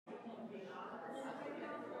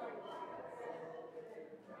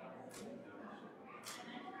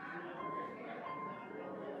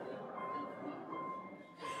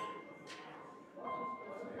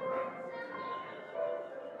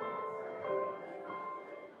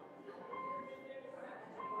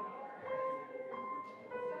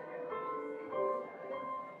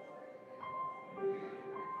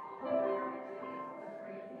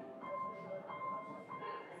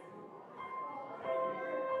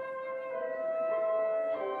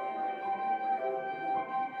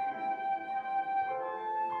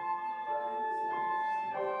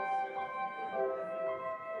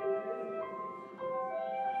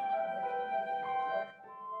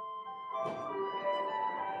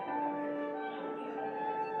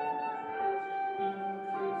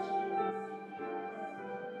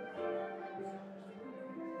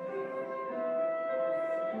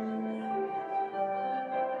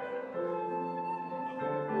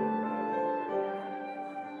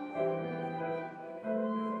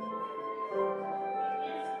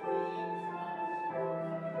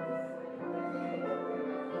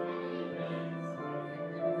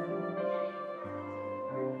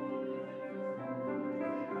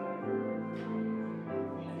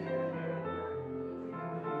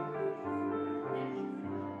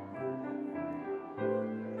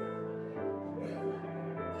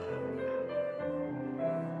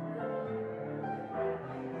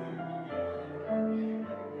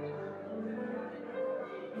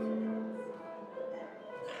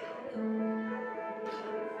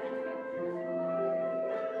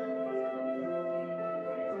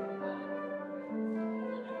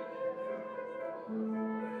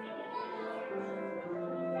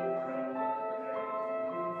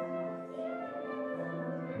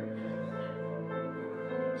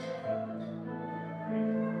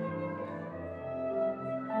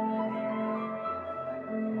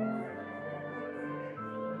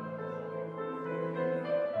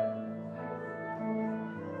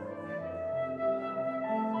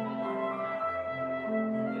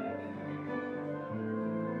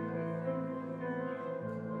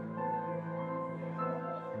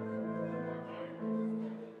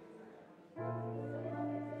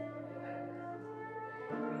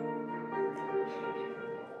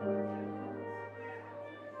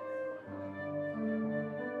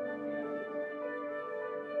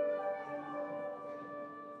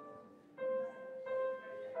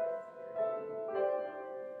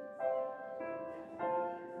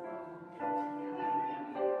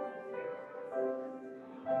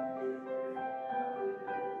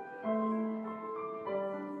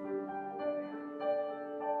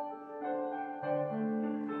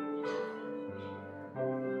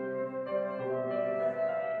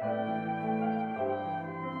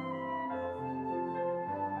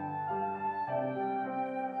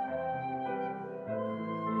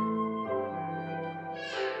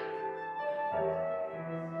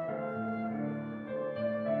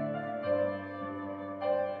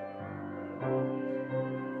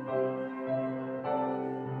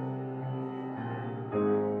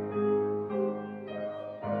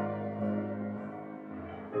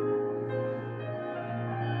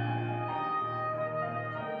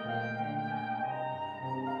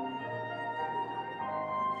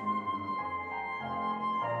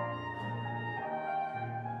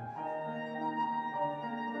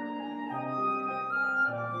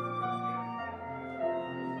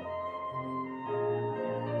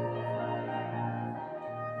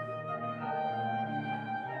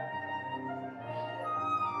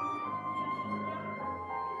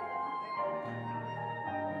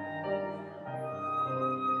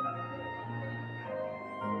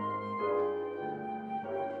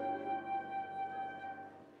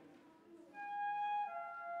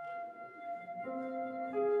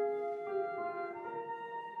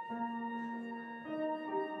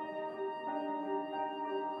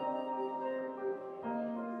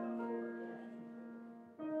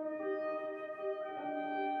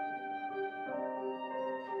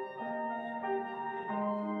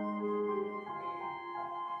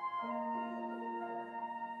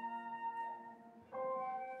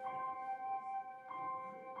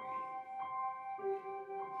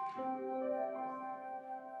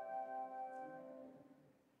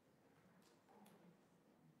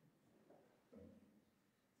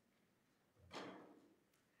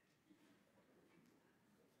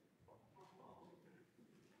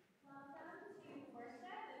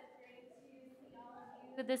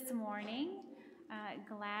this morning.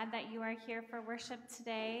 Glad that you are here for worship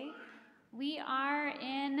today. We are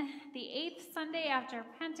in the 8th Sunday after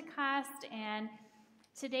Pentecost, and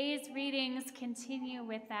today's readings continue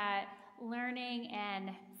with that learning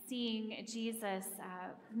and seeing Jesus'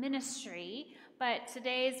 ministry. But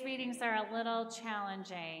today's readings are a little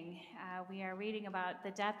challenging. We are reading about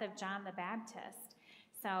the death of John the Baptist.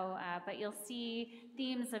 But you'll see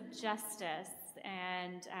themes of justice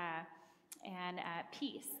and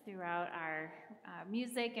peace throughout our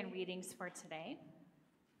music and readings for today.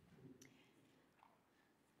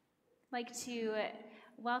 I'd like to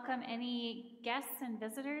welcome any guests and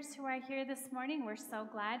visitors who are here this morning. We're so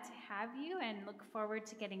glad to have you and look forward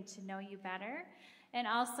to getting to know you better. And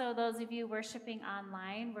also those of you worshiping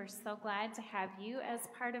online, we're so glad to have you as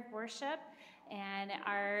part of worship. And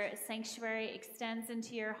our sanctuary extends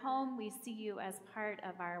into your home. We see you as part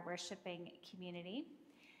of our worshiping community.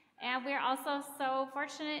 And we're also so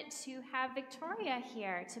fortunate to have Victoria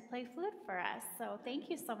here to play flute for us. So thank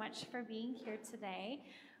you so much for being here today.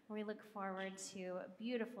 We look forward to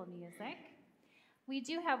beautiful music. We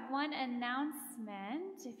do have one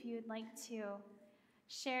announcement if you'd like to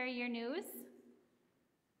share your news.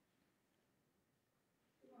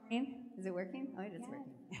 Is it working? Oh, it is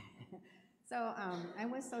working. So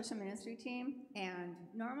I'm with social ministry team, and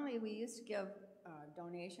normally we used to give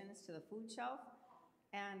donations to the food shelf,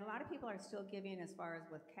 and a lot of people are still giving as far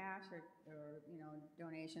as with cash or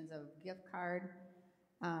donations of gift card.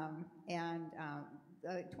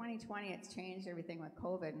 2020, it's changed everything with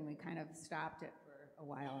COVID, and we kind of stopped it for a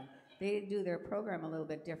while. They do their program a little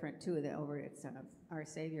bit different too, over at Our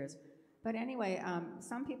Savior's. But anyway,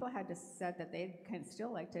 some people said that they'd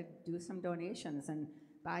still like to do some donations and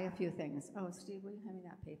buy a few things. Oh, Steve, will you hand me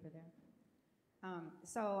that paper there?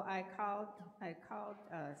 So I called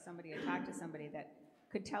somebody, I talked to somebody that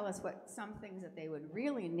could tell us what some things that they would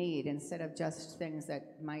really need instead of just things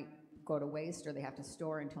that might go to waste or they have to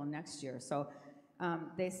store until next year. So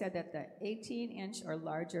they said that the 18-inch or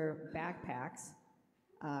larger backpacks,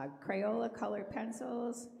 Crayola colored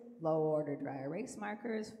pencils, low-order dry erase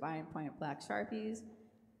markers, fine point black Sharpies,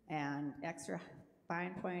 and extra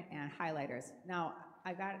fine point and highlighters. Now,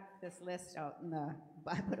 I got this list out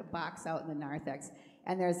I put a box out in the narthex,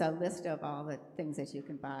 and there's a list of all the things that you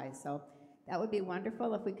can buy. So that would be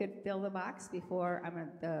wonderful if we could fill the box before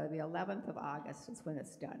the 11th of August is when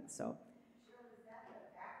it's done. So. Is that the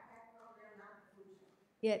backpack program, not the food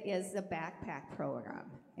shelf? It is the backpack program,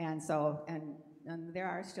 and there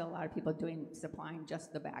are still a lot of people supplying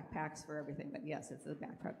just the backpacks for everything, but yes, it's the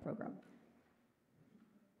backpack program.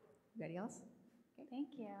 Anybody else? Okay,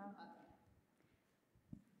 thank you.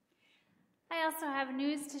 I also have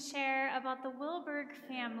news to share about the Wilberg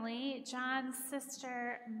family. John's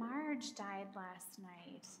sister Marge died last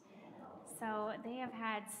night. So they have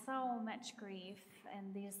had so much grief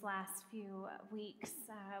in these last few weeks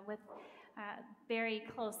with very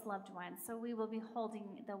close loved ones. So we will be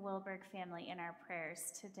holding the Wilberg family in our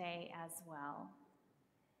prayers today as well.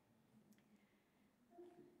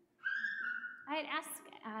 I'd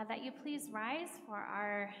ask that you please rise for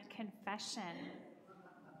our confession.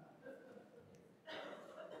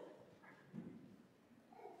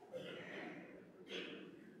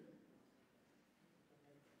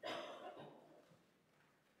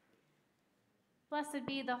 Blessed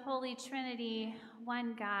be the Holy Trinity,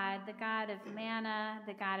 one God, the God of manna,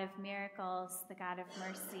 the God of miracles, the God of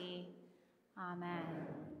mercy. Amen.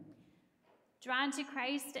 Drawn to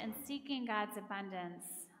Christ and seeking God's abundance,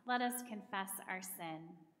 let us confess our sin.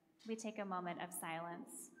 We take a moment of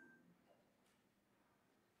silence.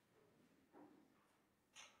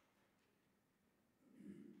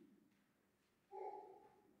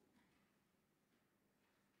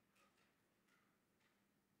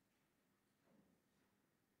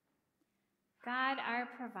 God, our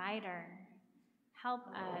provider, help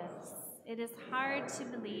us. It is hard to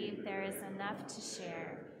believe there is enough to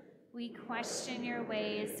share. We question your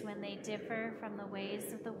ways when they differ from the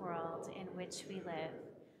ways of the world in which we live.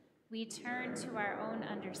 We turn to our own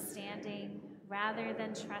understanding rather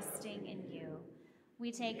than trusting in you.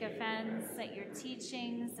 We take offense at your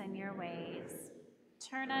teachings and your ways.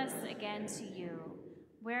 Turn us again to you.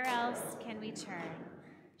 Where else can we turn?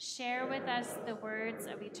 Share with us the words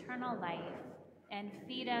of eternal life and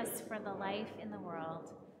feed us for the life in the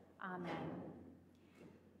world. Amen.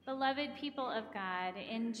 Beloved people of God,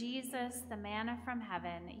 in Jesus, the manna from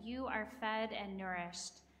heaven, you are fed and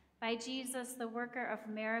nourished. By Jesus, the worker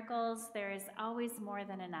of miracles, there is always more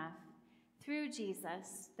than enough. Through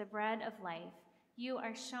Jesus, the bread of life, you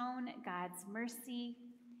are shown God's mercy.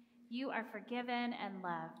 You are forgiven and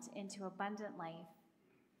loved into abundant life.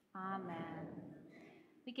 Amen.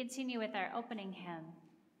 We continue with our opening hymn.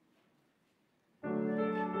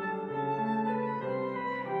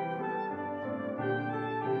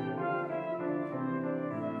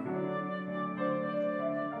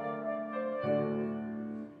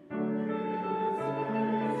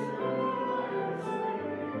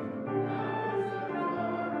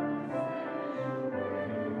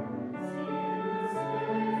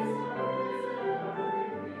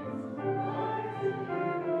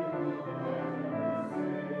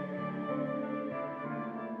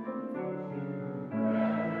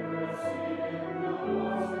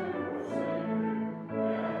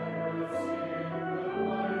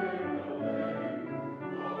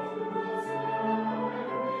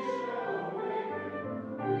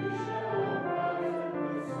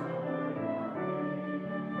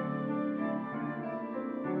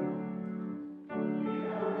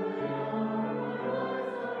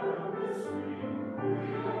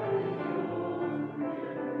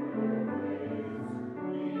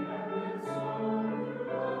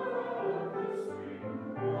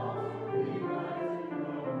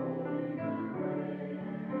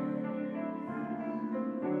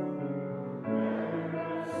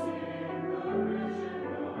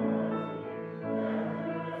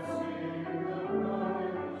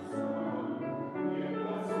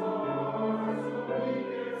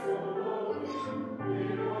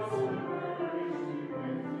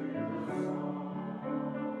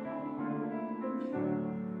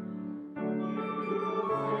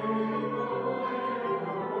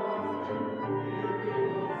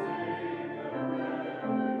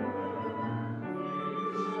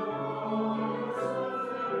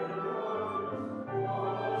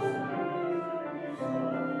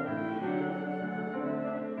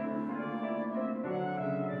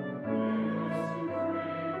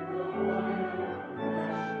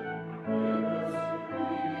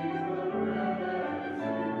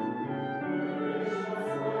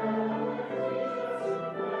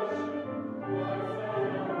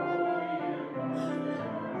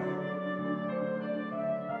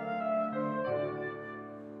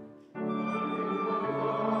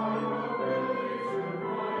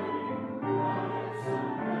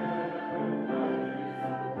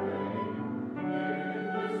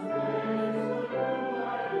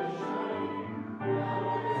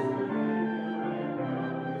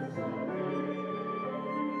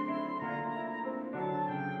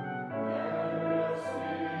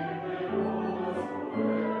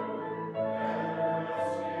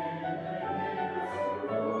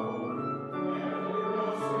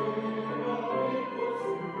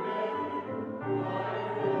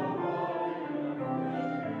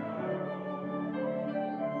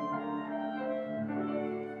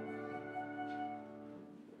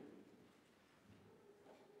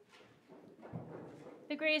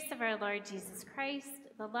 The grace of our Lord Jesus Christ,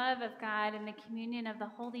 the love of God, and the communion of the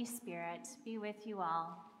Holy Spirit be with you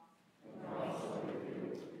all.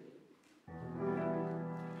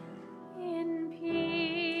 In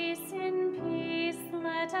peace,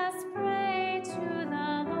 let us pray to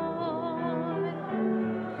the Lord.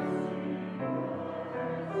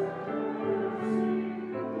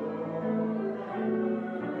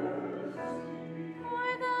 For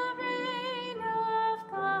the reign of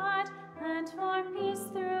God and for peace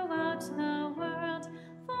throughout the world,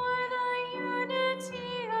 for the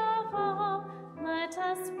unity of all, let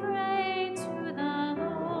us pray to the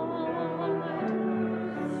Lord.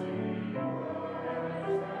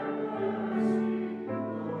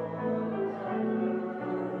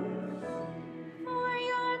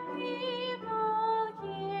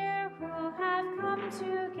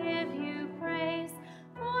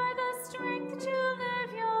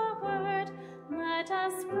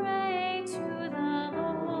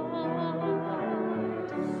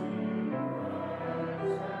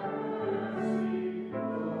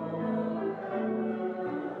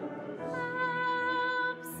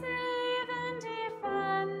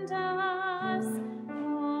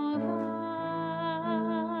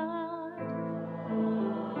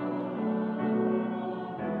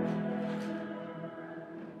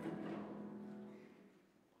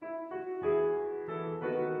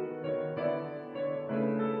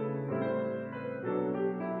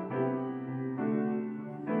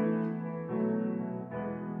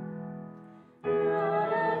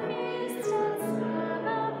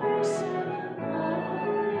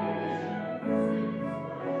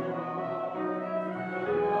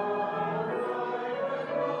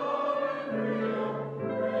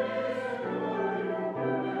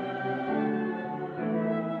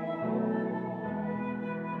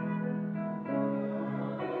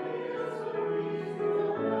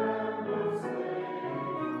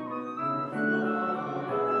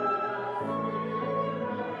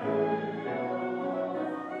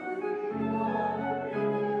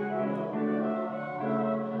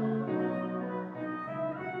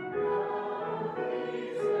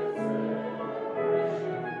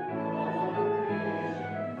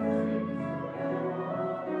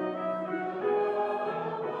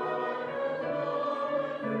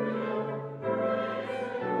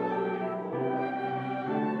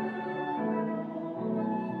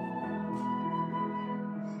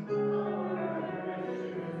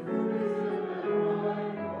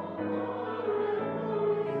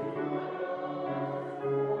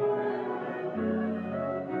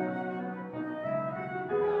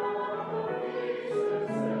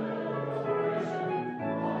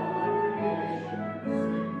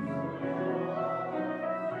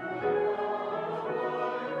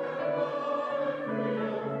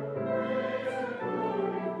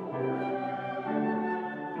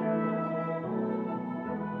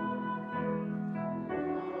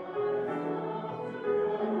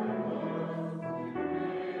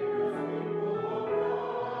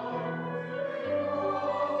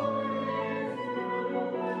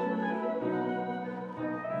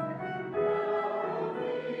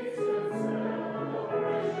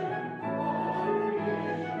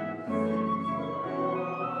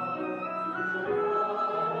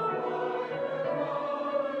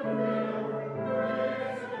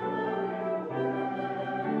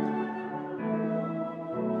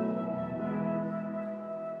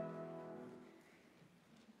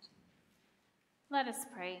 Let us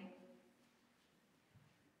pray.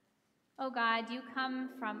 O God, from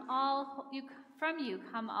you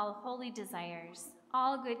come all holy desires,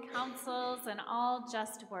 all good counsels, and all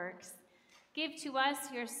just works. Give to us,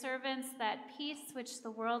 your servants, that peace which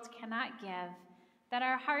the world cannot give, that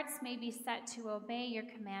our hearts may be set to obey your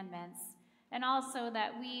commandments, and also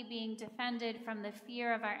that we, being defended from the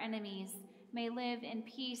fear of our enemies, may live in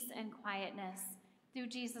peace and quietness. Through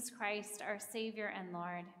Jesus Christ, our Savior and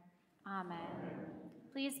Lord. Amen.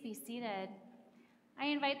 Please be seated. I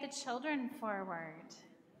invite the children forward.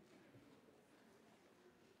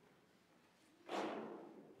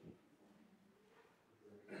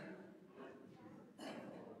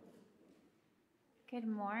 Good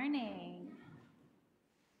morning.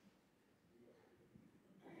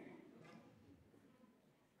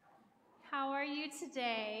 How are you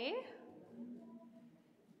today?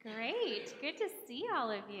 Great. Good to see all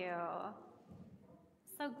of you.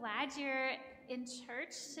 So glad you're in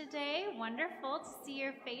church today. Wonderful to see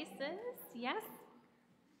your faces. Yes,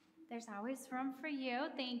 there's always room for you.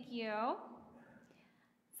 Thank you.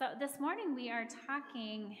 So this morning we are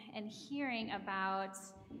talking and hearing about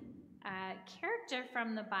a character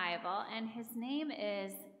from the Bible, and his name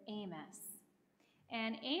is Amos.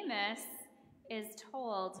 And Amos is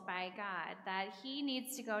told by God that he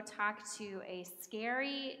needs to go talk to a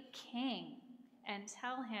scary king and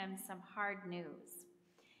tell him some hard news.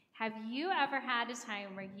 Have you ever had a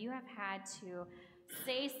time where you have had to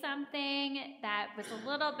say something that was a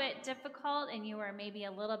little bit difficult and you were maybe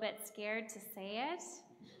a little bit scared to say it?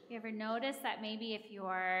 You ever notice that maybe if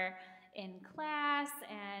you're in class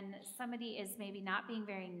and somebody is maybe not being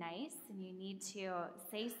very nice and you need to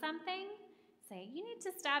say something, say, you need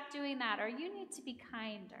to stop doing that, or you need to be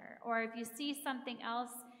kinder. Or if you see something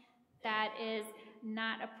else that is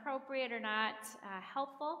not appropriate or not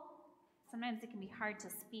helpful, sometimes it can be hard to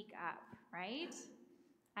speak up, right?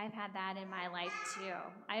 I've had that in my life too.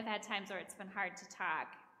 I've had times where it's been hard to talk,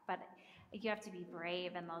 but you have to be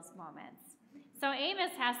brave in those moments. So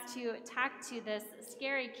Amos has to talk to this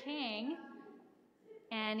scary king,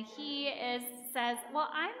 and he says, well,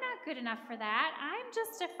 I'm not good enough for that. I'm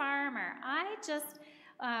just a farmer. I just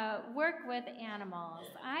work with animals.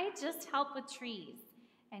 I just help with trees.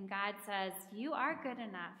 And God says, you are good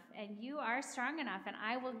enough, and you are strong enough, and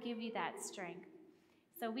I will give you that strength.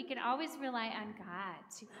 So we can always rely on God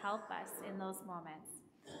to help us in those moments.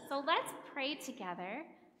 So let's pray together.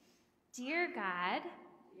 Dear God,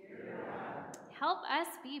 help us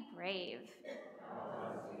be brave.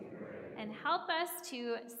 And help us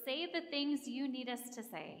to say the things you need us to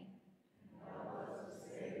say.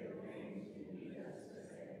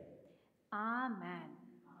 Amen.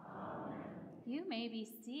 You may be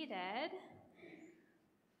seated.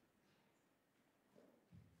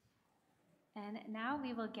 And now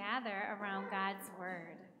we will gather around God's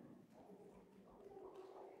word.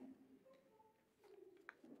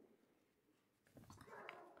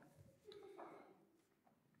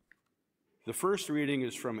 The first reading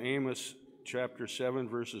is from Amos chapter 7,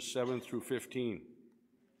 verses 7 through 15.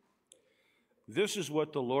 This is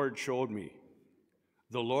what the Lord showed me.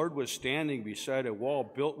 The Lord was standing beside a wall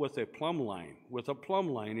built with a plumb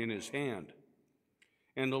line in his hand.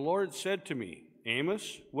 And the Lord said to me,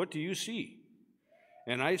 Amos, what do you see?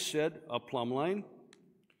 And I said, a plumb line?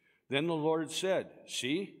 Then the Lord said,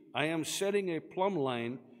 see, I am setting a plumb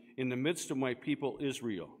line in the midst of my people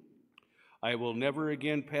Israel. I will never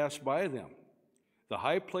again pass by them. The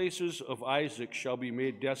high places of Isaac shall be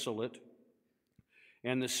made desolate,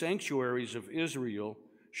 and the sanctuaries of Israel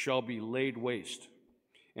shall be laid waste.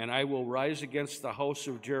 And I will rise against the house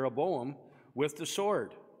of Jeroboam with the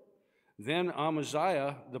sword. Then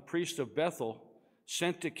Amaziah, the priest of Bethel,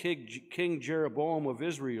 sent to King Jeroboam of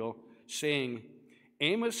Israel, saying,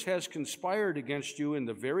 Amos has conspired against you in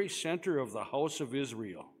the very center of the house of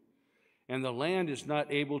Israel, and the land is not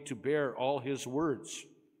able to bear all his words.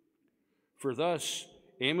 For thus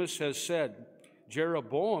Amos has said,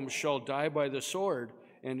 Jeroboam shall die by the sword,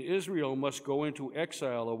 and Israel must go into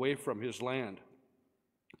exile away from his land.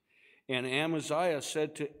 And Amaziah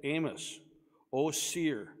said to Amos, O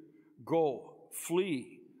seer, go,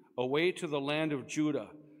 flee, away to the land of Judah,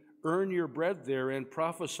 earn your bread there and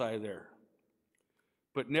prophesy there.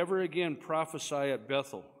 But never again prophesy at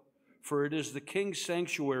Bethel, for it is the king's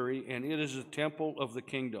sanctuary, and it is the temple of the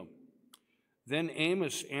kingdom. Then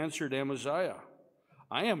Amos answered Amaziah,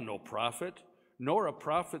 I am no prophet, nor a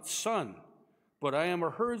prophet's son, but I am a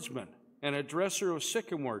herdsman and a dresser of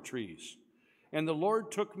sycamore trees. And the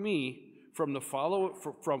Lord took me from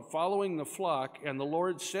following the flock, and the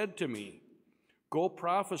Lord said to me, go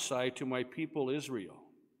prophesy to my people Israel.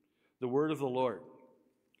 The word of the Lord.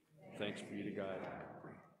 Thanks be to God.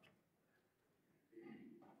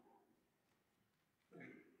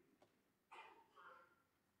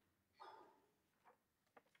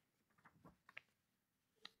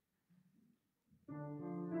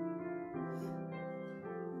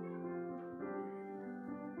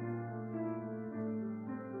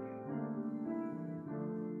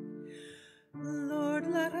 Lord,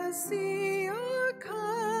 let us see your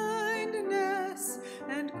kindness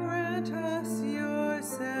and grant us your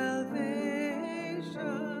salvation.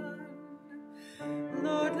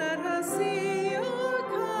 Lord, let us see your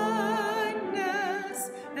kindness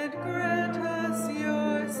and grant us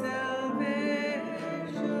your salvation.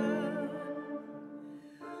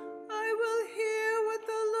 I will hear what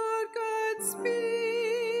the Lord God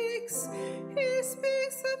speaks. He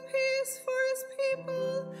speaks of peace for his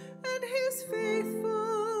people and his faithful.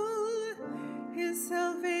 His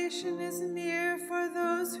salvation is near for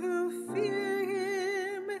those who fear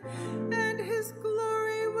him, and his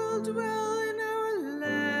glory will dwell in our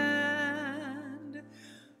land.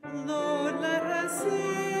 Lord, let us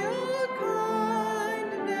see your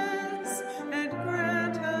kindness and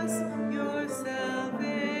grant us your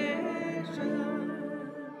salvation.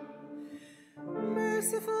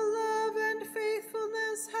 Merciful love and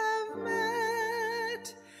faithfulness have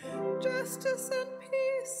met. Justice and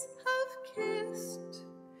peace have kissed.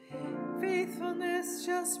 Faithfulness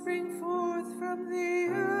shall spring forth from the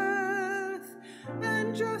earth,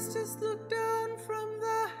 and justice look down from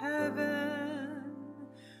the heaven.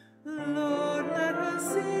 Lord, let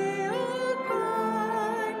us see your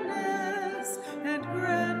kindness and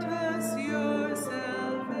grant us your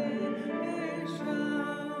salvation.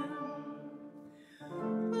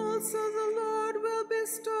 Also the Lord will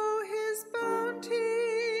bestow his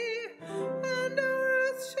bounty, and our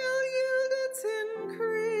earth shall yield its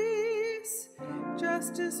increase.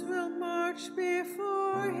 Justice will march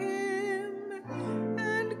before him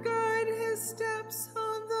and guide his steps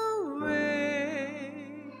on the way.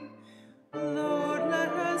 Lord, let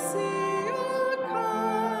us see your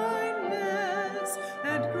kindness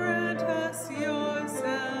and grant us your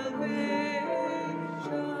salvation.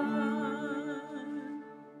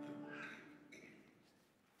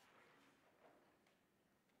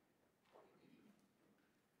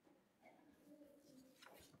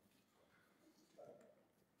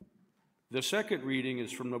 The second reading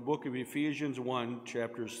is from the book of Ephesians 1,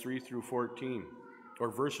 chapters 3 through 14, or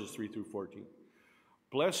verses 3 through 14.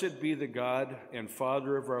 Blessed be the God and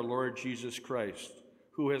Father of our Lord Jesus Christ,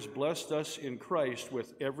 who has blessed us in Christ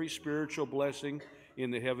with every spiritual blessing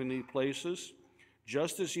in the heavenly places,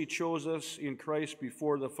 just as he chose us in Christ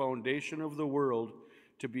before the foundation of the world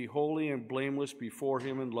to be holy and blameless before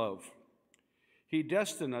him in love. He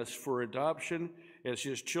destined us for adoption as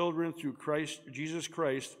his children through Jesus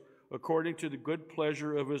Christ, according to the good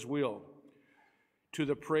pleasure of his will, to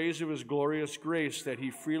the praise of his glorious grace that he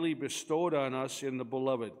freely bestowed on us in the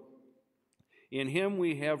Beloved. In him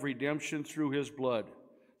we have redemption through his blood,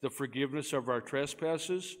 the forgiveness of our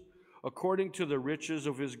trespasses, according to the riches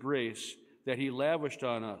of his grace that he lavished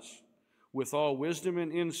on us. With all wisdom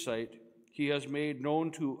and insight, he has made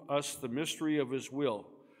known to us the mystery of his will,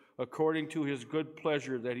 according to his good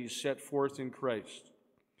pleasure that he set forth in Christ,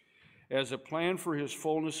 as a plan for his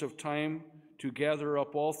fullness of time to gather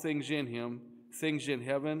up all things in him, things in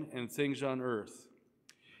heaven and things on earth.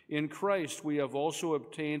 In Christ we have also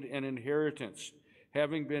obtained an inheritance,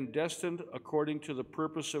 having been destined according to the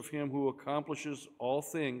purpose of him who accomplishes all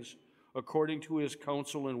things according to his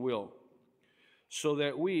counsel and will, so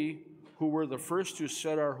that we, who were the first to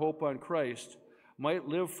set our hope on Christ, might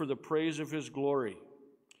live for the praise of his glory.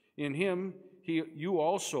 In him you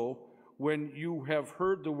also, when you have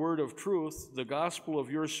heard the word of truth, the gospel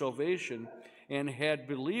of your salvation, and had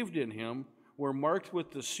believed in him, were marked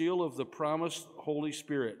with the seal of the promised Holy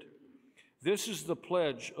Spirit. This is the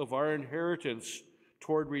pledge of our inheritance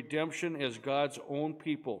toward redemption as God's own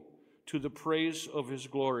people, to the praise of his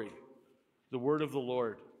glory. The word of the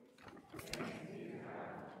Lord.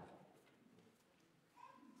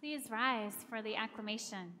 Please rise for the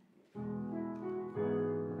acclamation.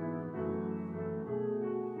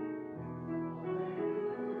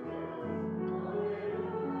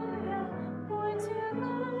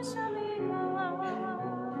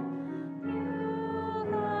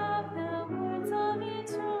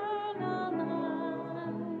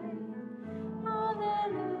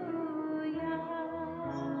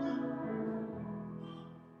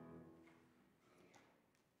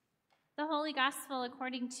 The Holy Gospel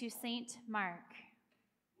according to St. Mark.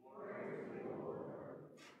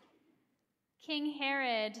 King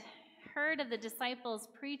Herod heard of the disciples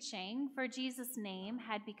preaching, for Jesus' name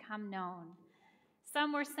had become known.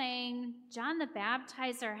 Some were saying, John the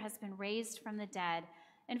Baptizer has been raised from the dead,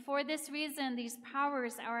 and for this reason these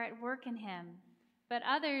powers are at work in him. But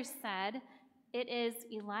others said, it is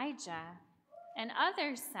Elijah. And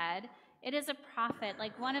others said, it is a prophet,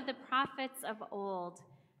 like one of the prophets of old.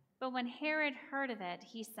 But when Herod heard of it,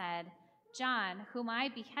 he said, John, whom I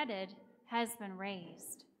beheaded, has been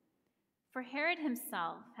raised. For Herod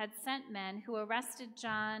himself had sent men who arrested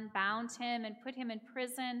John, bound him, and put him in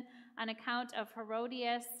prison on account of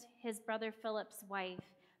Herodias, his brother Philip's wife,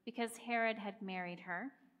 because Herod had married her.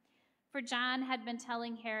 For John had been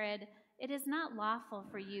telling Herod, it is not lawful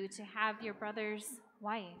for you to have your brother's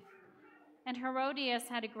wife. And Herodias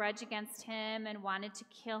had a grudge against him and wanted to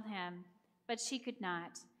kill him, but she could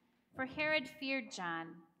not. For Herod feared John,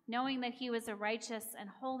 knowing that he was a righteous and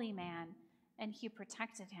holy man, and he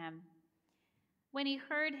protected him. When he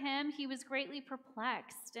heard him, he was greatly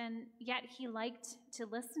perplexed, and yet he liked to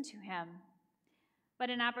listen to him. But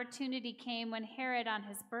an opportunity came when Herod, on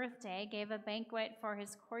his birthday, gave a banquet for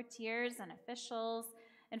his courtiers and officials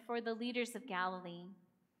and for the leaders of Galilee.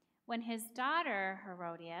 When his daughter,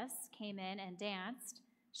 Herodias, came in and danced,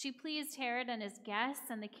 she pleased Herod and his guests,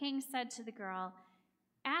 and the king said to the girl,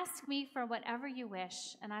 ask me for whatever you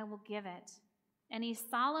wish, and I will give it. And he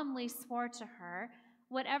solemnly swore to her,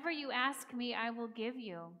 whatever you ask me, I will give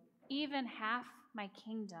you, even half my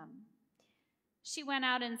kingdom. She went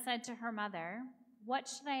out and said to her mother, what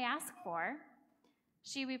should I ask for?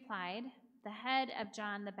 She replied, the head of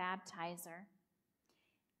John the Baptizer.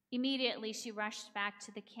 Immediately she rushed back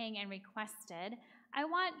to the king and requested, I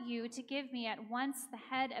want you to give me at once the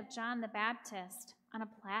head of John the Baptist on a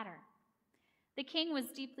platter. The king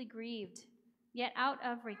was deeply grieved, yet out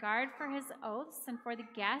of regard for his oaths and for the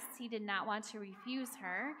guests, he did not want to refuse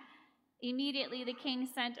her. Immediately the king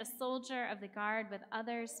sent a soldier of the guard with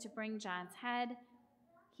others to bring John's head.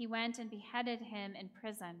 He went and beheaded him in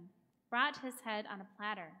prison, brought his head on a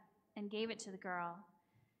platter, and gave it to the girl.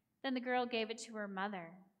 Then the girl gave it to her mother.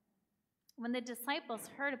 When the disciples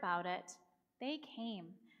heard about it, they came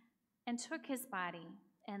and took his body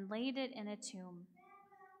and laid it in a tomb.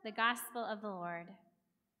 The Gospel of the Lord.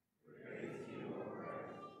 Praise you, O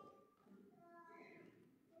Christ.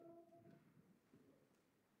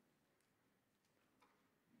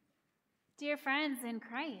 Dear friends in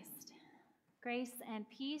Christ, grace and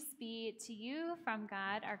peace be to you from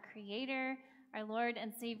God, our Creator, our Lord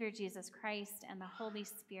and Savior Jesus Christ, and the Holy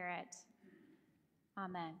Spirit.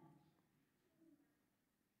 Amen.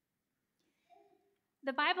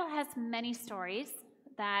 The Bible has many stories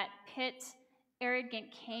that pit arrogant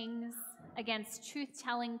kings against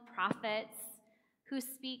truth-telling prophets who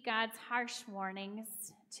speak God's harsh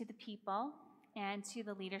warnings to the people and to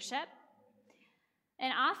the leadership.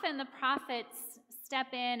 And often the prophets step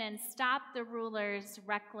in and stop the ruler's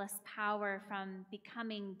reckless power from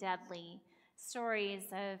becoming deadly. Stories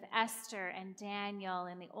of Esther and Daniel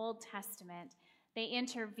in the Old Testament, they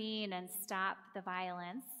intervene and stop the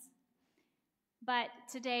violence. But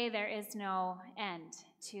today there is no end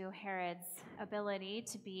to Herod's ability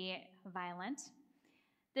to be violent.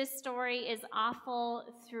 This story is awful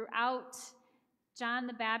throughout. John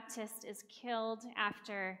the Baptist is killed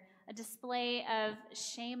after a display of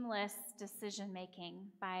shameless decision-making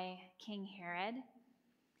by King Herod,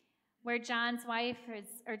 where John's life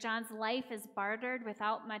is bartered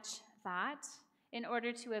without much thought in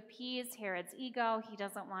order to appease Herod's ego. He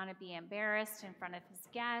doesn't want to be embarrassed in front of his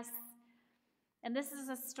guests. And this is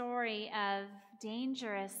a story of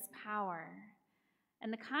dangerous power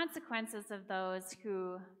and the consequences of those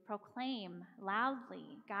who proclaim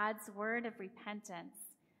loudly God's word of repentance,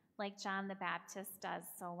 like John the Baptist does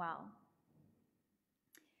so well.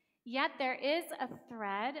 Yet there is a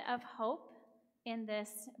thread of hope in this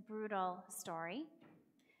brutal story.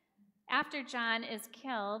 After John is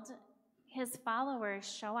killed, his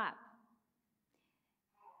followers show up.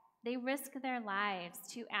 They risk their lives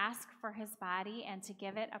to ask for his body and to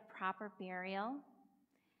give it a proper burial.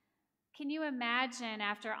 Can you imagine,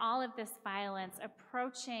 after all of this violence,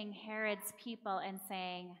 approaching Herod's people and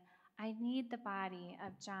saying, I need the body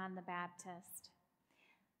of John the Baptist?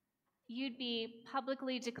 You'd be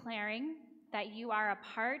publicly declaring that you are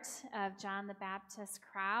a part of John the Baptist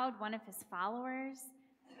crowd, one of his followers.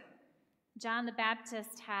 John the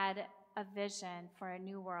Baptist had a vision for a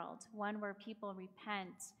new world, one where people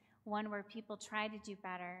repent, one where people try to do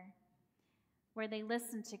better, where they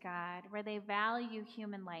listen to God, where they value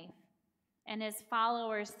human life. And his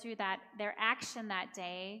followers, through their action that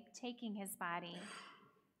day, taking his body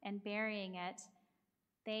and burying it,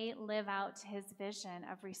 they live out his vision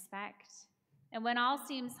of respect. And when all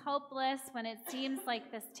seems hopeless, when it seems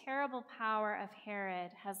like this terrible power of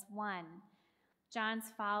Herod has won,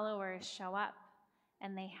 John's followers show up,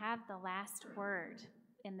 and they have the last word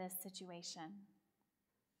in this situation.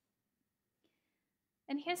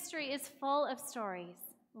 And history is full of stories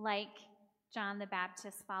like John the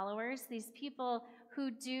Baptist's followers, these people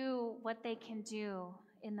who do what they can do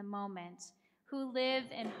in the moment, who live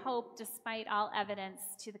in hope despite all evidence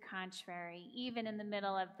to the contrary, even in the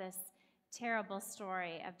middle of this terrible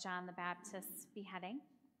story of John the Baptist's beheading.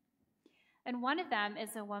 And one of them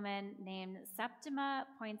is a woman named Septima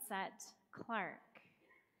Poinsett Clark.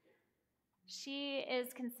 She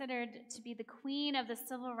is considered to be the queen of the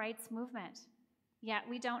civil rights movement, yet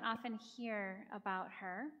we don't often hear about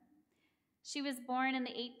her. She was born in the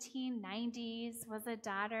 1890s, was a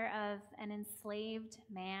daughter of an enslaved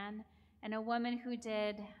man and a woman who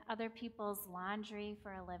did other people's laundry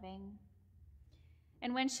for a living.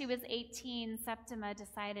 And when she was 18, Septima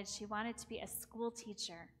decided she wanted to be a school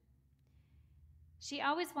teacher. She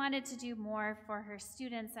always wanted to do more for her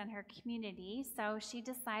students and her community, so she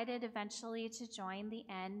decided eventually to join the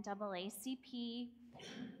NAACP.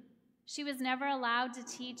 She was never allowed to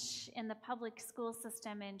teach in the public school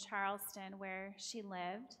system in Charleston where she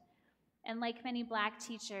lived, and like many Black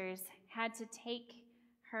teachers, had to take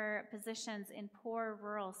her positions in poor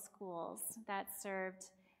rural schools that served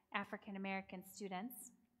African American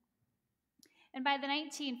students. And by the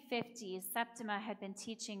 1950s, Septima had been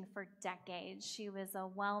teaching for decades. She was a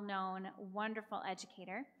well-known, wonderful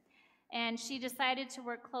educator, and she decided to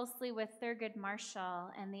work closely with Thurgood Marshall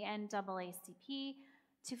and the NAACP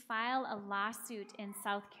to file a lawsuit in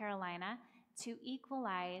South Carolina to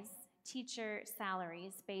equalize teacher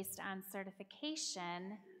salaries based on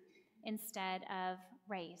certification instead of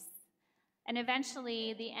race. And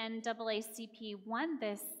eventually, the NAACP won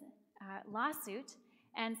this lawsuit,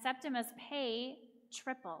 and Septima's pay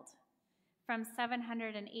tripled from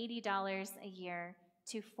 $780 a year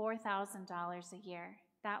to $4,000 a year.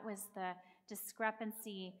 That was the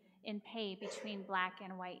discrepancy in pay between Black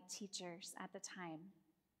and white teachers at the time.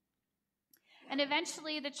 And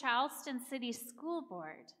eventually, the Charleston City School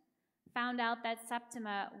Board found out that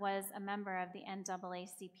Septima was a member of the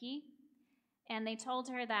NAACP, and they told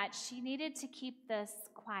her that she needed to keep this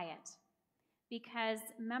quiet because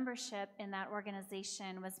membership in that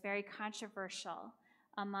organization was very controversial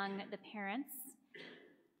among the parents.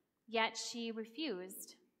 Yet she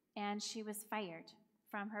refused, and she was fired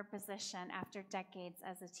from her position after decades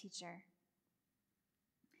as a teacher.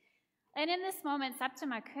 And in this moment,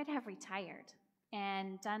 Septima could have retired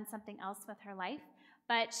and done something else with her life,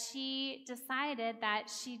 but she decided that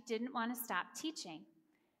she didn't want to stop teaching.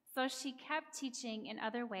 So she kept teaching in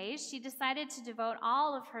other ways. She decided to devote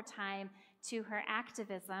all of her time to her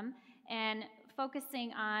activism and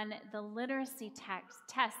focusing on the literacy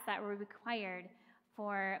tests that were required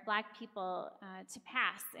for Black people to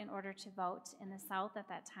pass in order to vote in the South at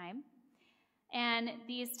that time. And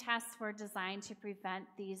these tests were designed to prevent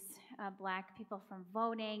these Black people from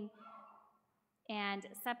voting. And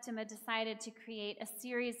Septima decided to create a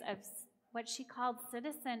series of what she called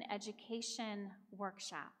citizen education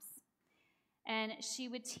workshops. And she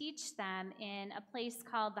would teach them in a place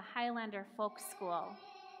called the Highlander Folk School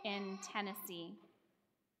in Tennessee.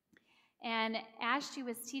 And as she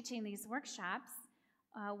was teaching these workshops,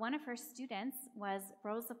 one of her students was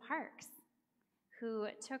Rosa Parks, who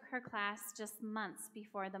took her class just months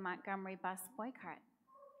before the Montgomery bus boycott.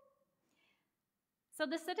 So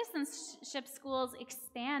the citizenship schools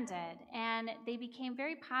expanded, and they became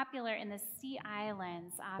very popular in the Sea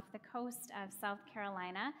Islands off the coast of South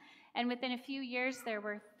Carolina. And within a few years, there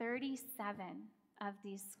were 37 of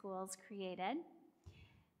these schools created.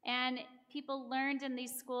 And people learned in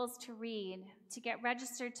these schools to read, to get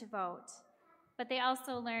registered to vote. But they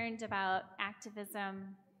also learned about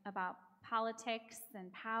activism, about politics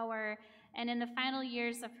and power. And in the final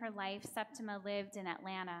years of her life, Septima lived in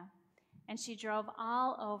Atlanta. And she drove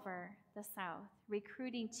all over the South,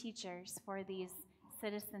 recruiting teachers for these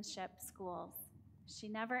citizenship schools. She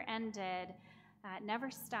never never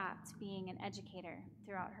stopped being an educator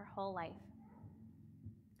throughout her whole life.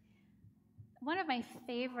 One of my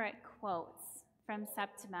favorite quotes from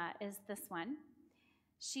Septima is this one.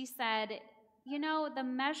 She said, "You know, the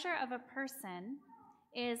measure of a person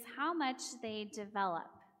is how much they develop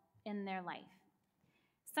in their life.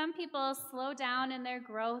 Some people slow down in their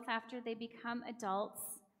growth after they become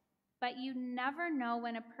adults, but you never know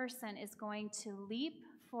when a person is going to leap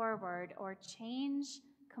forward or change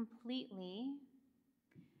completely.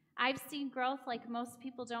 I've seen growth like most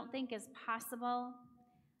people don't think is possible.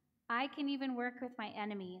 I can even work with my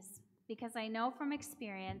enemies because I know from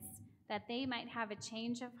experience that they might have a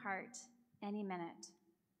change of heart any minute."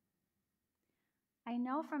 I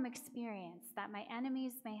know from experience that my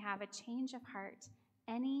enemies may have a change of heart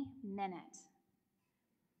any minute.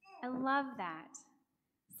 I love that.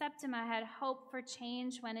 Septima had hope for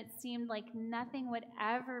change when it seemed like nothing would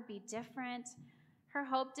ever be different. Her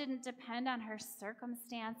hope didn't depend on her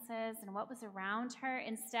circumstances and what was around her.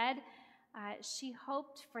 Instead, she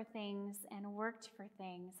hoped for things and worked for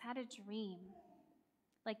things, had a dream,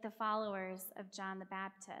 like the followers of John the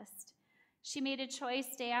Baptist. She made a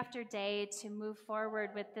choice day after day to move forward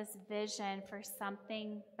with this vision for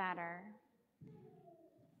something better.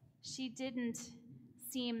 She didn't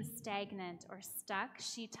seem stagnant or stuck.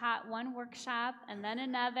 She taught one workshop and then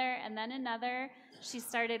another and then another. She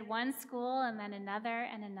started one school and then another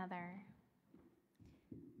and another.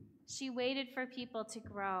 She waited for people to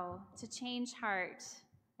grow, to change heart,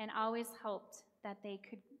 and always hoped that they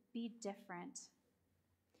could be different.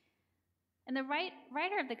 And the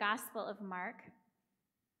writer of the Gospel of Mark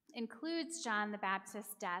includes John the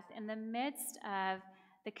Baptist's death in the midst of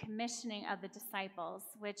the commissioning of the disciples,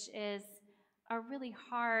 which is a really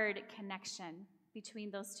hard connection between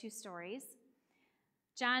those two stories.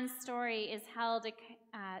 John's story is held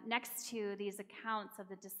next to these accounts of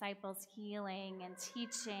the disciples' healing and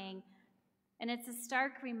teaching, and it's a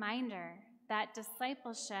stark reminder that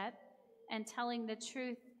discipleship and telling the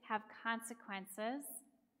truth have consequences.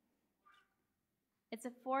 It's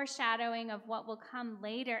a foreshadowing of what will come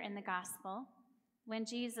later in the gospel when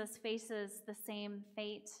Jesus faces the same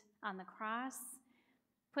fate on the cross,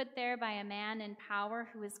 put there by a man in power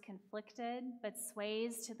who is conflicted but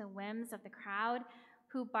sways to the whims of the crowd,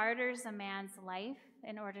 who barters a man's life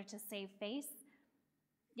in order to save face.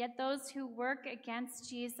 Yet those who work against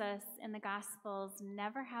Jesus in the Gospels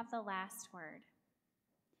never have the last word.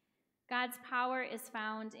 God's power is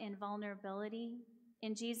found in vulnerability,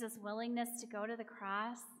 in Jesus' willingness to go to the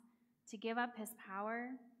cross, to give up his power,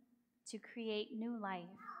 to create new life.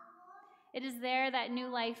 It is there that new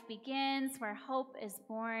life begins, where hope is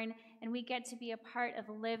born, and we get to be a part of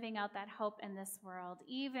living out that hope in this world,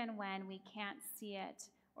 even when we can't see it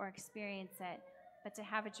or experience it, but to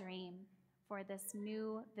have a dream for this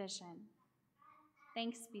new vision.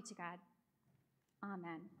 Thanks be to God.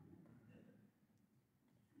 Amen.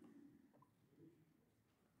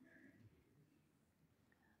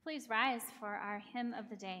 Please rise for our hymn of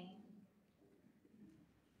the day.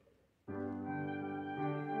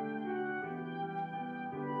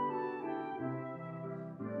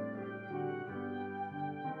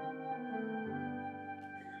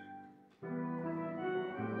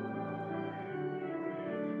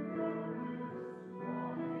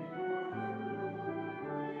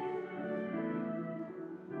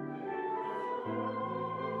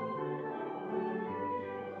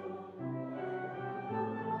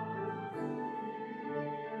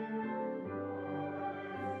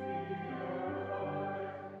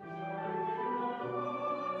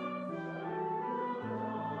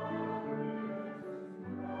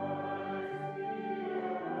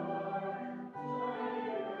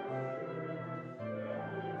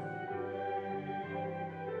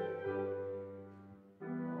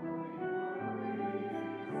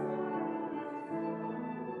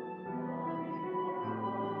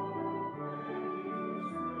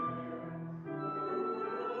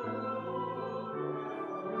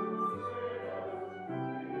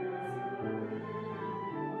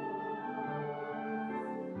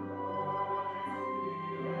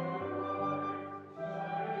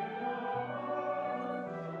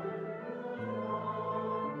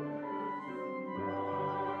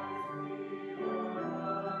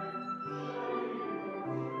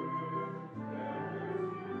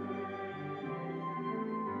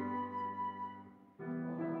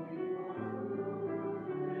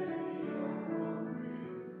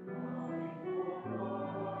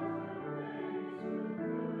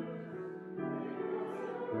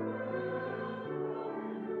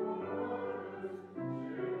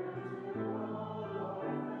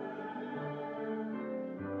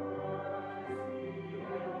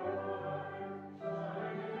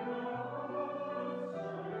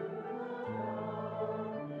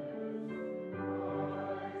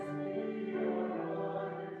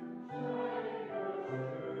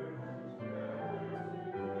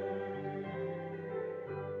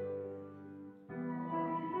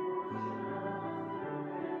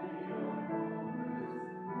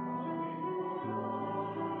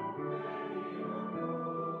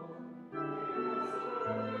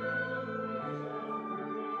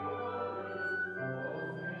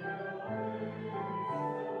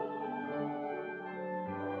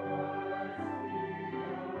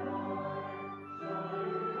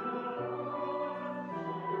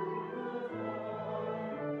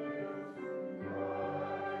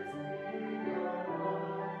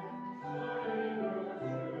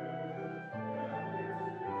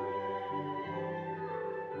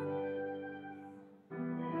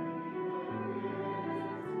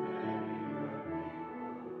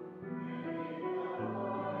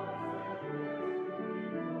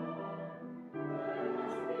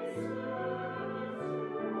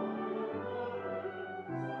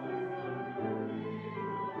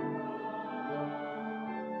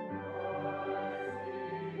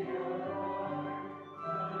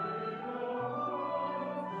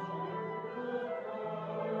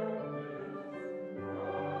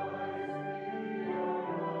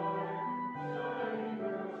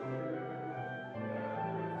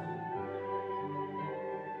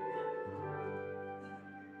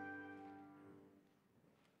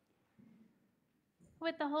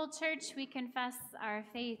 With the whole church, we confess our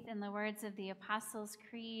faith in the words of the Apostles'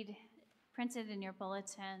 Creed printed in your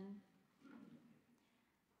bulletin.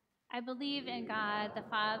 I believe in God, the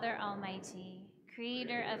Father Almighty,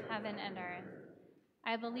 creator of heaven and earth.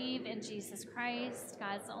 I believe in Jesus Christ,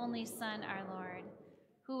 God's only Son, our Lord,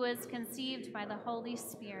 who was conceived by the Holy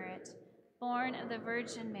Spirit, born of the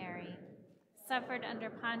Virgin Mary, suffered under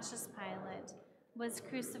Pontius Pilate, was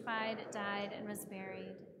crucified, died, and was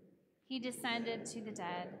buried. He descended to the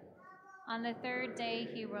dead. On the third day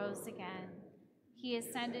he rose again. He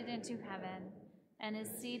ascended into heaven and is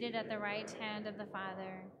seated at the right hand of the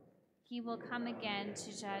Father. He will come again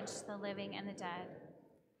to judge the living and the dead.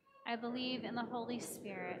 I believe in the Holy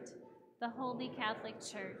Spirit, the Holy Catholic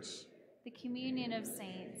Church, the communion of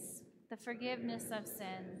saints, the forgiveness of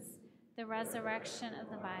sins, the resurrection of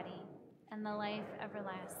the body, and the life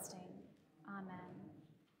everlasting. Amen.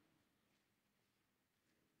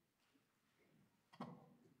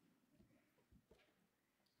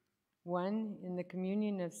 One, in the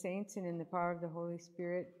communion of saints and in the power of the Holy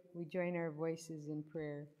Spirit, we join our voices in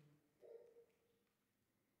prayer.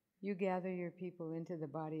 You gather your people into the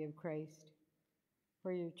body of Christ.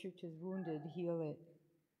 Where your church is wounded, heal it.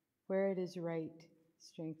 Where it is right,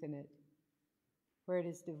 strengthen it. Where it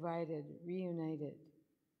is divided, reunite it.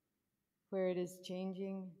 Where it is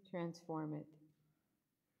changing, transform it.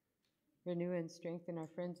 Renew and strengthen our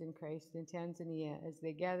friends in Christ in Tanzania as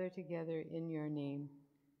they gather together in your name.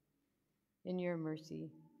 In your mercy.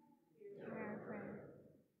 Hear our prayer.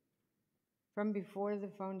 From before the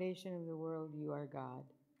foundation of the world, you are God.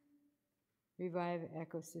 Revive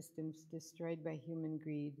ecosystems destroyed by human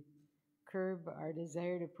greed. Curb our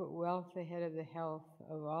desire to put wealth ahead of the health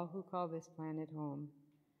of all who call this planet home.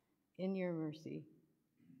 In your mercy.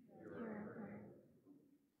 Hear our prayer.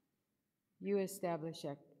 You establish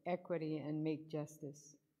equity and make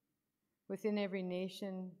justice. Within every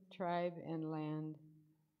nation, tribe, and land,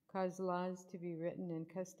 cause laws to be written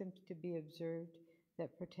and customs to be observed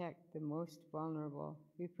that protect the most vulnerable.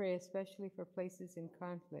 We pray especially for places in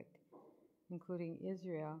conflict, including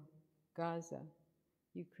Israel, Gaza,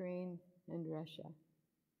 Ukraine, and Russia.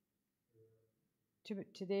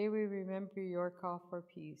 Today we remember your call for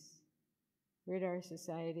peace. Rid our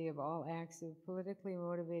society of all acts of politically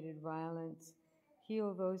motivated violence.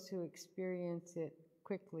 Heal those who experience it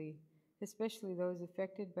quickly, especially those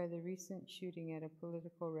affected by the recent shooting at a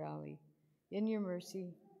political rally. In your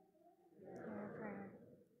mercy. Hear our prayer.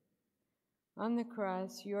 On the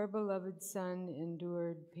cross, your beloved Son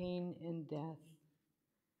endured pain and death.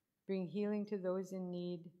 Bring healing to those in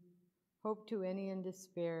need, hope to any in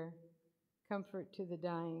despair, comfort to the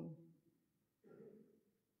dying.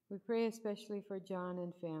 We pray especially for John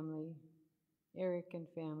and family, Eric and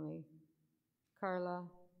family, Carla,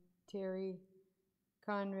 Terry,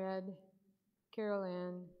 Conrad, Carol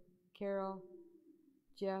Ann, Carol,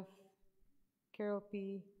 Jeff, Carol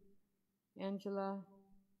P., Angela,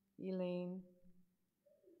 Elaine,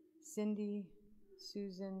 Cindy,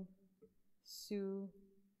 Susan, Sue,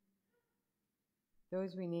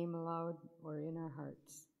 those we name aloud or in our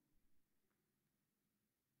hearts.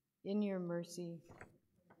 In your mercy,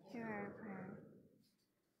 Hear our prayer.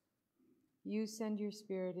 you send your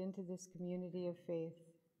Spirit into this community of faith.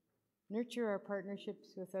 Nurture our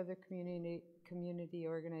partnerships with other community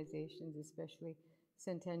organizations, especially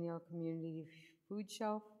Centennial Community Food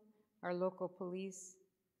Shelf, our local police,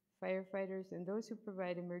 firefighters, and those who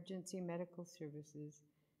provide emergency medical services,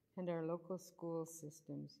 and our local school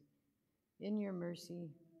systems. In your mercy,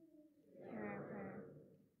 Hear our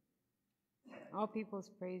prayer. all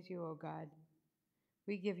peoples praise you, O God.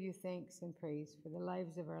 We give you thanks and praise for the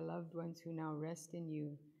lives of our loved ones who now rest in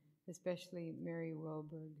you, especially Mary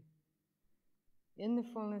Wilberg. In the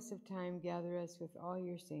fullness of time, gather us with all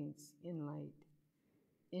your saints in light.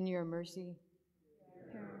 In your mercy,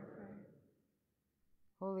 Hear our prayer.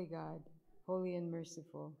 Holy God, holy and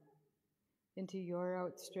merciful, into your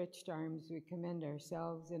outstretched arms we commend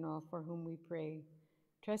ourselves and all for whom we pray,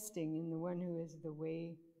 trusting in the one who is the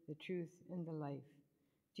way, the truth, and the life,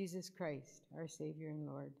 Jesus Christ, our Savior and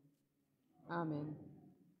Lord. Amen.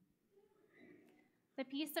 The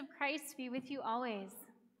peace of Christ be with you always.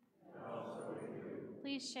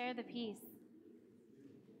 Please share the peace.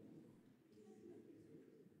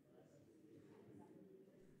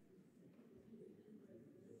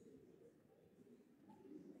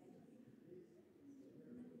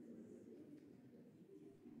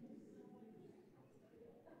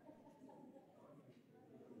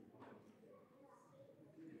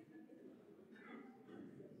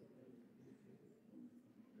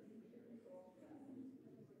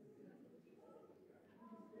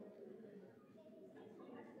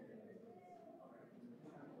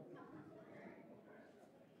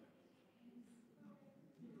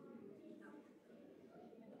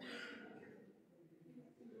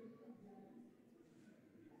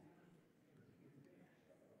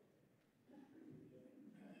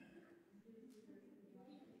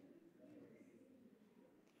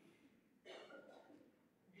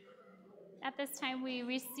 At this time, we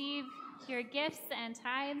receive your gifts and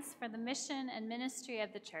tithes for the mission and ministry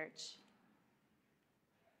of the church.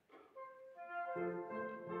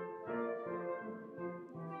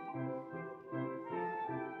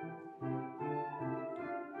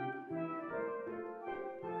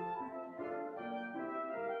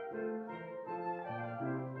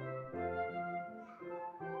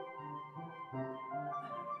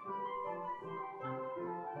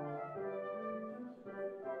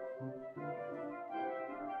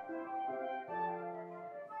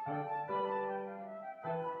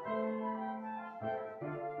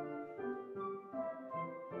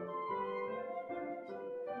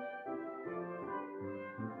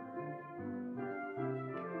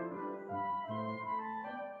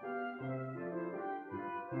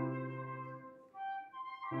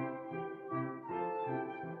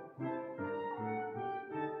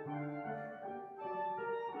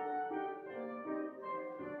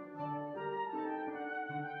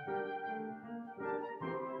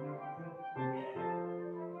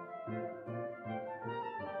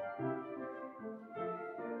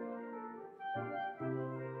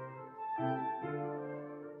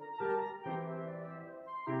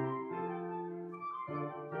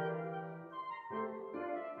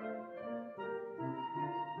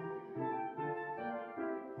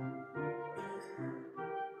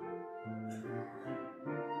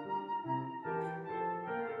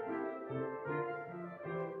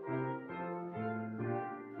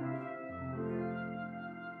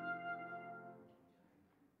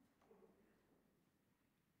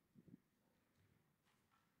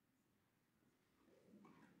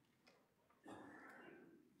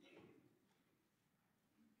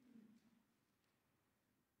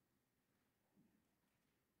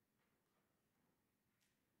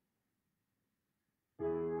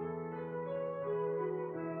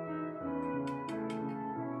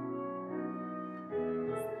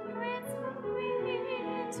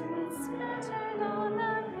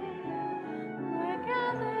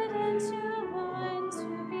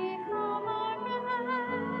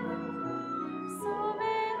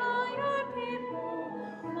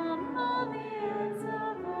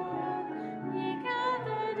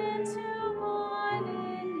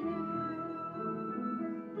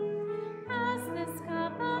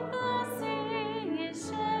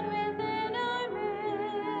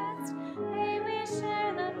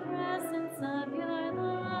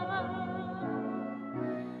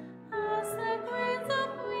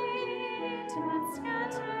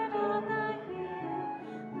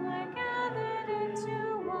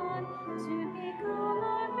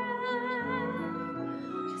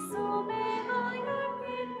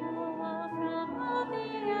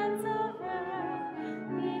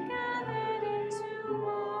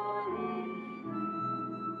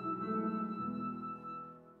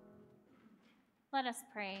 Let us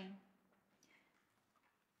pray.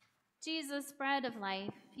 Jesus, bread of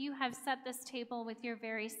life, you have set this table with your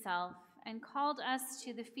very self and called us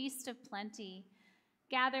to the feast of plenty.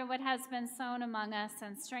 Gather what has been sown among us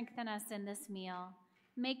and strengthen us in this meal.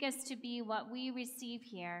 Make us to be what we receive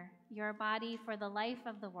here, your body for the life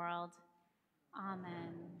of the world.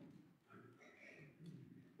 Amen.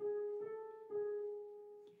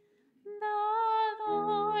 The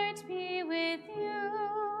Lord be with you.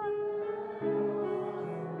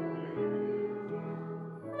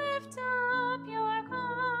 Lift up your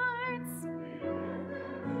hearts.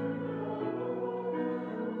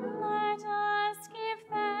 Let us give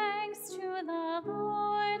thanks to the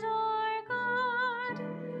Lord our God.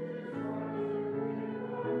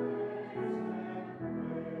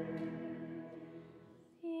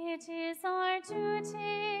 It is our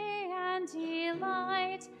duty and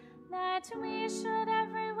delight that we should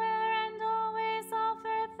everywhere and always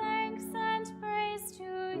offer thanks and praise to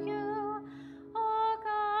you, O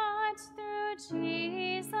God, through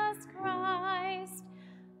Jesus Christ,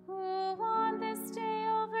 who on this day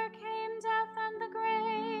overcame death and the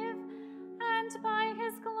grave, and by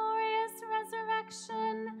his glorious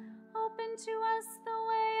resurrection opened to us the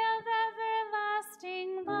way of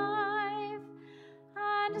everlasting life.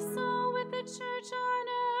 And so with the church on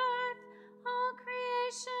earth, all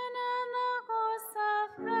creation and the hosts of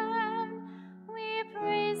heaven, we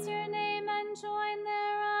praise your name and join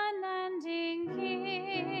their unending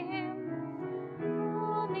hymn.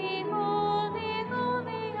 Holy, holy,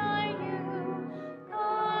 holy are you,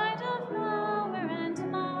 God of power and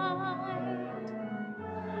might.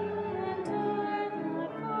 And earth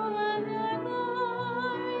are full of your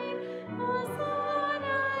glory.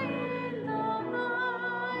 Hosanna in the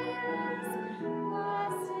highest.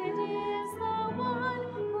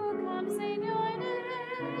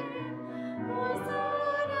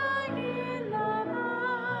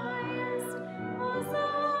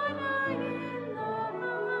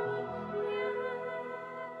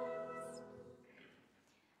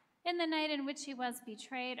 the night in which he was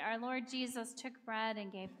betrayed, our Lord Jesus took bread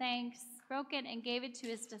and gave thanks, broke it and gave it to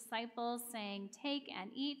his disciples, saying, "Take and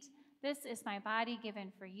eat. This is my body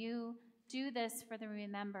given for you. Do this for the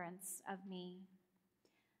remembrance of me."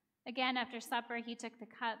 Again, after supper, he took the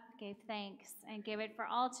cup, gave thanks, and gave it for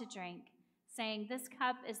all to drink, saying, "This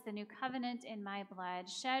cup is the new covenant in my blood,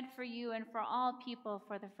 shed for you and for all people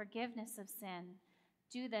for the forgiveness of sin.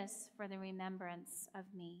 Do this for the remembrance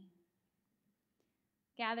of me."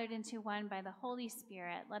 Gathered into one by the Holy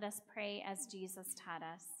Spirit, let us pray as Jesus taught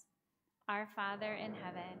us. Our Father in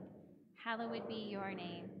heaven, hallowed be your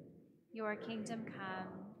name. Your kingdom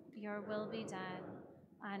come, your will be done,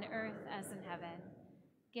 on earth as in heaven.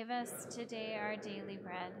 Give us today our daily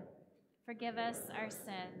bread. Forgive us our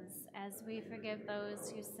sins, as we forgive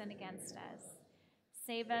those who sin against us.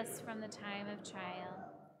 Save us from the time of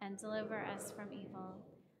trial, and deliver us from evil.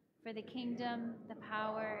 For the kingdom, the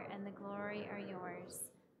power, and the glory are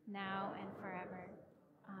yours, now and forever.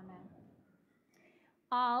 Amen.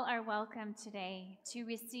 All are welcome today to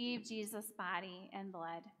receive Jesus' body and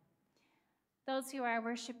blood. Those who are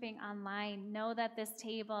worshiping online, know that this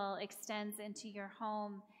table extends into your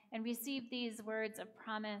home, and receive these words of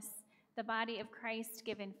promise: the body of Christ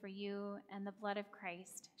given for you, and the blood of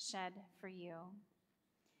Christ shed for you.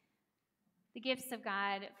 The gifts of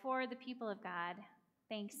God for the people of God.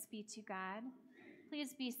 Thanks be to God.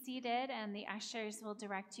 Please be seated, and the ushers will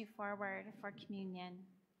direct you forward for communion.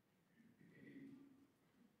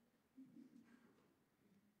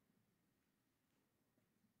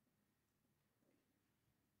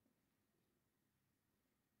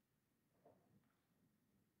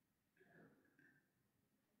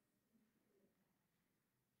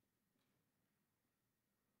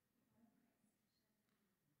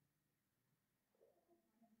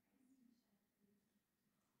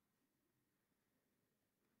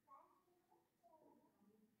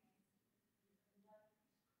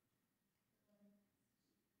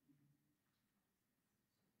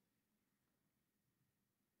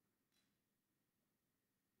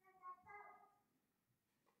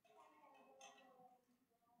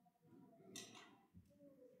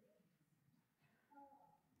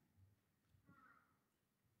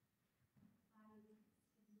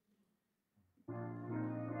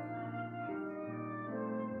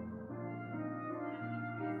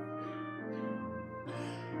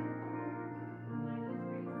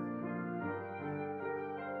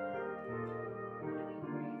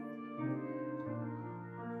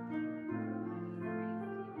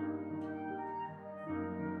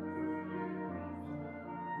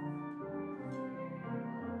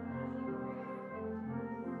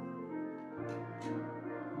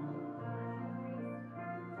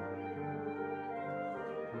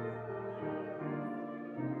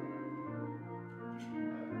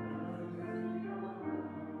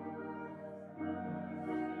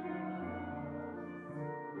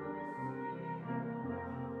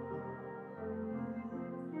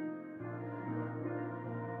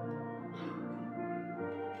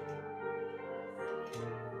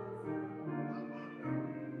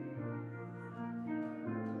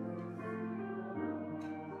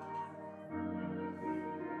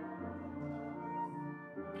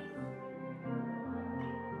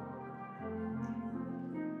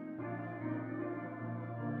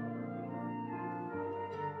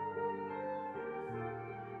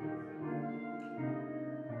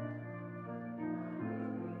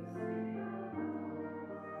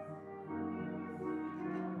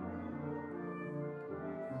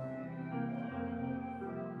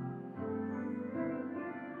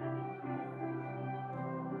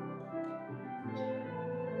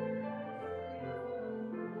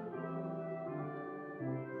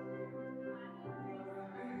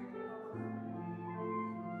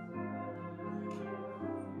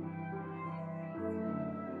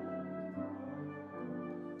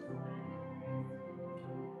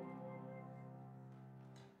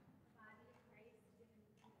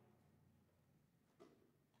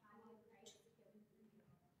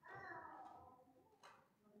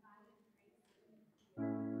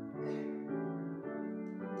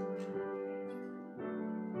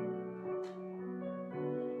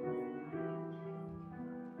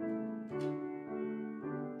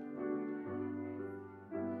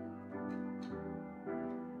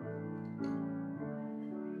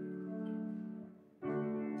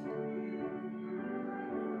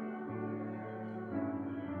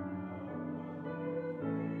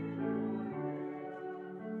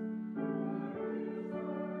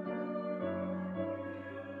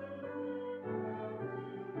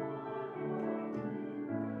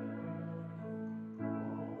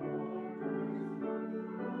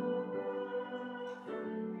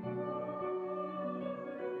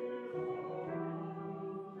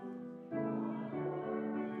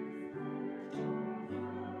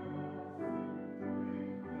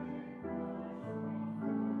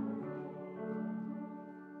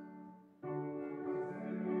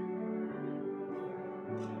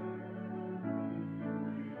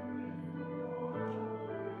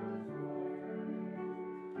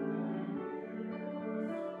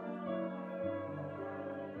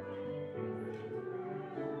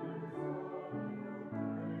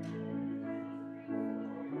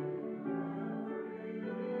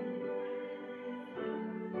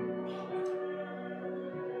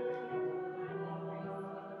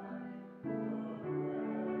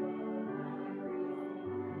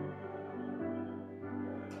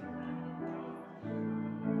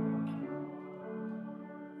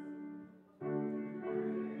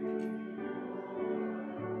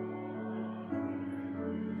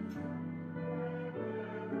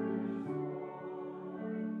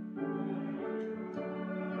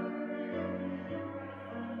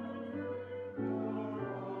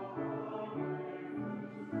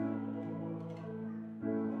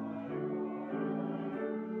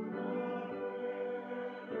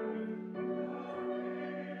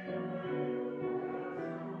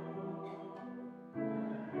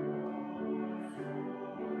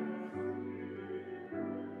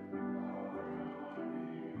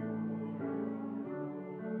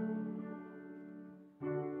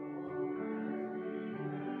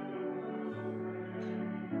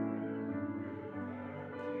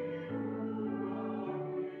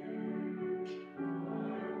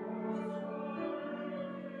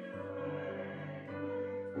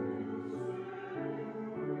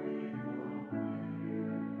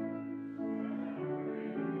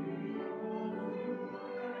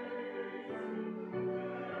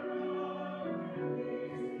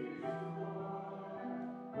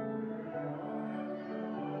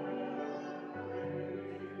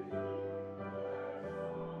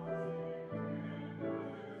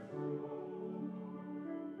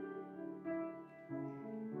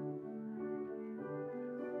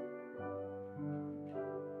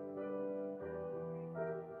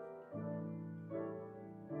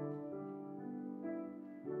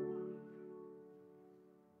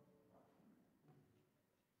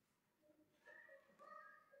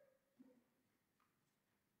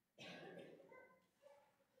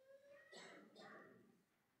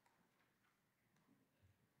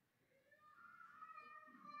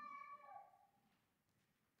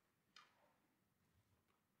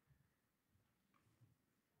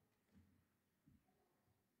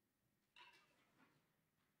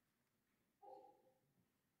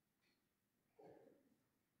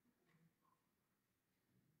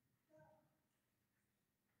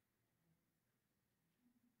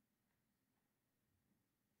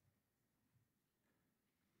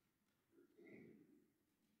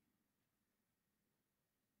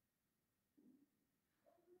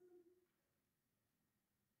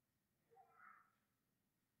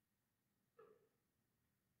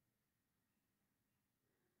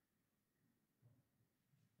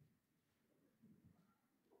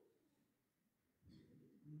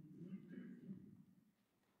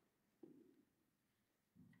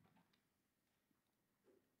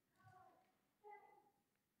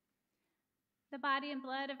 The body and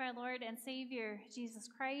blood of our Lord and Savior, Jesus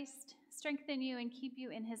Christ, strengthen you and keep you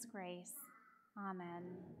in his grace. Amen.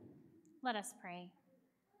 Let us pray.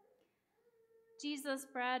 Jesus,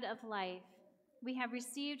 bread of life, we have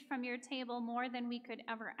received from your table more than we could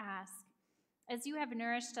ever ask. As you have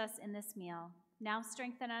nourished us in this meal, now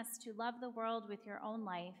strengthen us to love the world with your own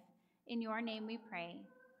life. In your name we pray.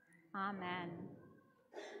 Amen.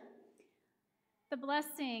 The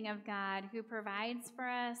blessing of God, who provides for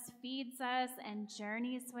us, feeds us, and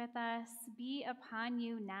journeys with us, be upon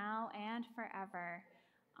you now and forever.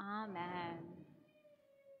 Amen.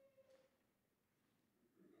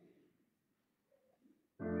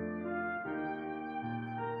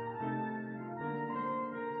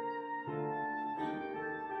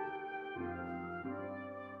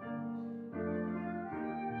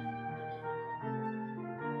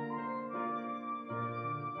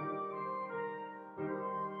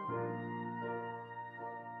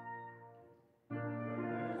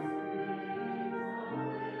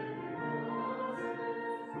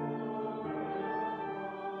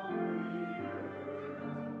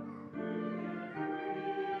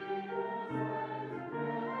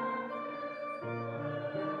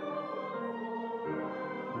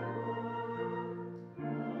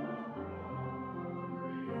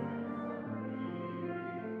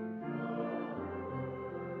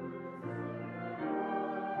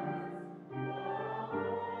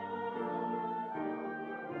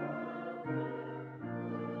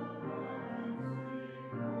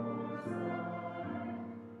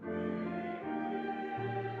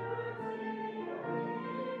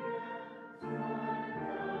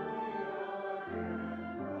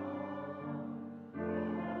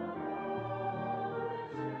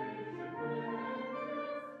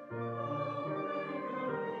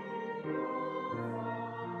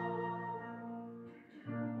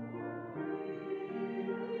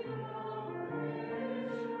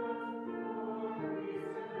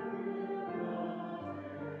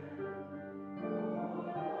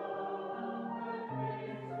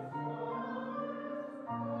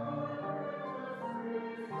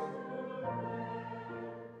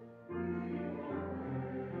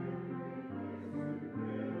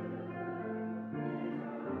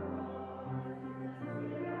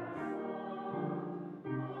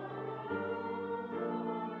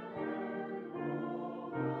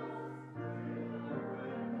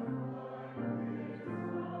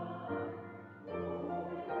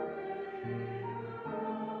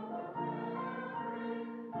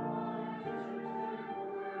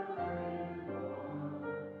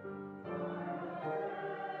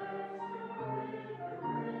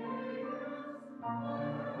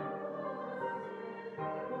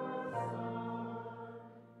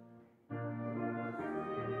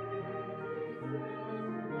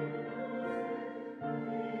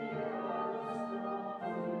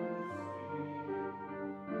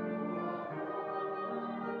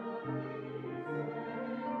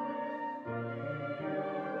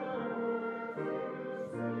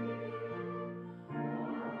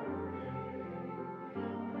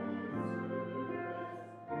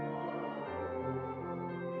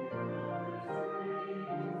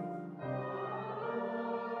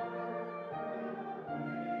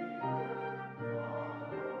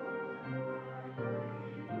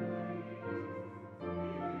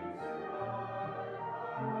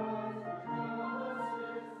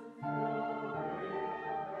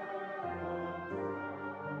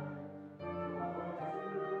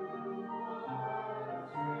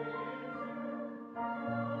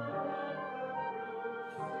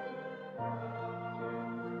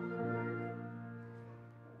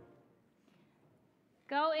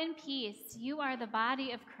 Go in peace. You are the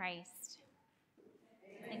body of Christ.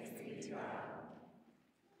 Thanks be to God.